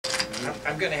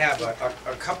I'm going to have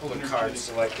a couple of cards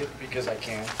selected because I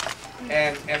can.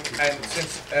 And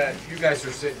since you guys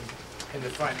are sitting in the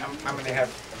front, I'm going to have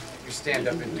you stand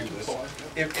up and do this.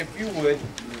 If you would,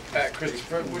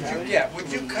 Christopher,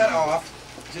 would you cut off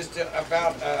just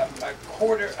about a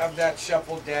quarter of that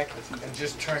shuffle deck and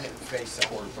just turn it face up?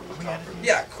 Quarter from the top?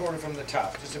 Yeah, quarter from the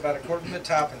top. Just about a quarter from the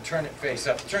top and turn it face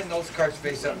up. Turn those cards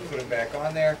face up and put them back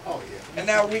on there. Oh, yeah. And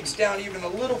now reach down even a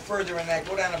little further in that.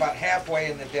 Go down about halfway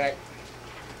in the deck.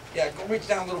 Yeah, go reach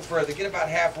down a little further. Get about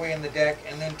halfway in the deck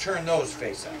and then turn those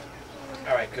face up.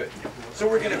 All right, good. So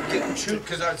we're going to get two,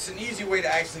 because it's an easy way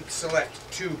to actually select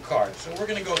two cards. So we're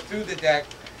going to go through the deck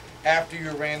after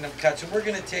your random cuts, and we're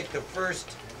going to take the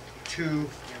first two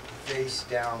face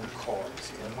down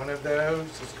cards. And one of those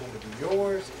is going to be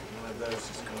yours, and one of those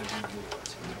is going to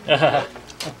be yours.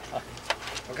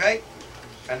 Okay?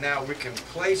 And now we can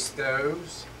place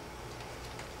those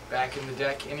back in the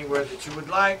deck anywhere that you would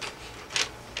like.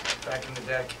 Back in the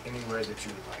deck anywhere that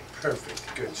you would like.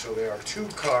 Perfect. Good. So there are two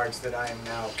cards that I am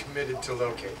now committed to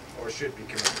locate, or should be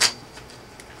committed.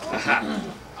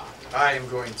 I am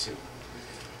going to,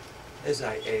 as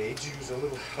I age, use a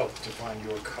little help to find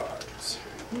your cards.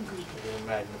 A little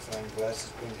magnifying glass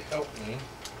is going to help me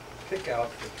pick out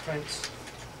the prints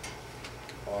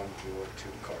on your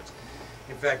two cards.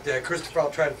 In fact, Christopher,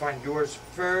 I'll try to find yours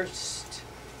first.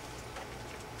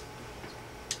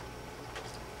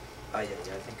 Yeah, I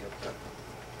think I've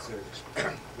cleared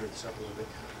this up a little bit.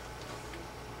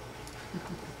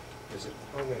 Is it?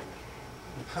 Oh, wait a minute.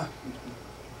 Huh.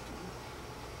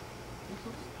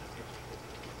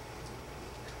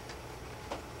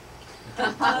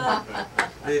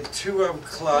 The two of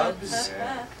clubs.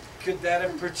 Yeah. Could that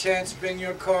have perchance been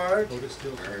your card?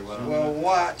 Very well. Well,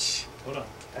 watch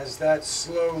as that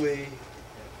slowly,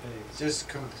 just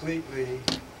completely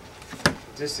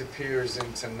disappears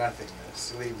into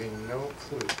nothingness, leaving no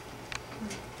clue.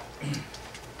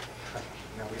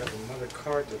 Now we have another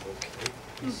card to locate.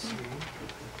 Let's see.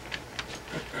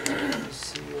 Let's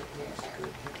see what looks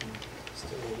good.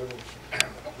 Still a little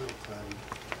cloudy.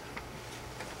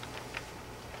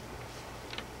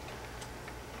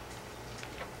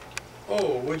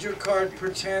 Oh, would your card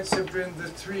perchance have been the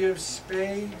Three of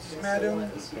Spades, madam?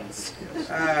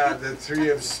 Ah, the Three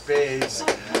of Spades.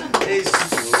 A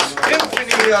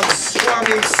symphony of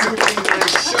Swami shooting and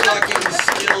Sherlocking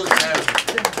skills have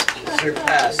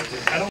surpassed.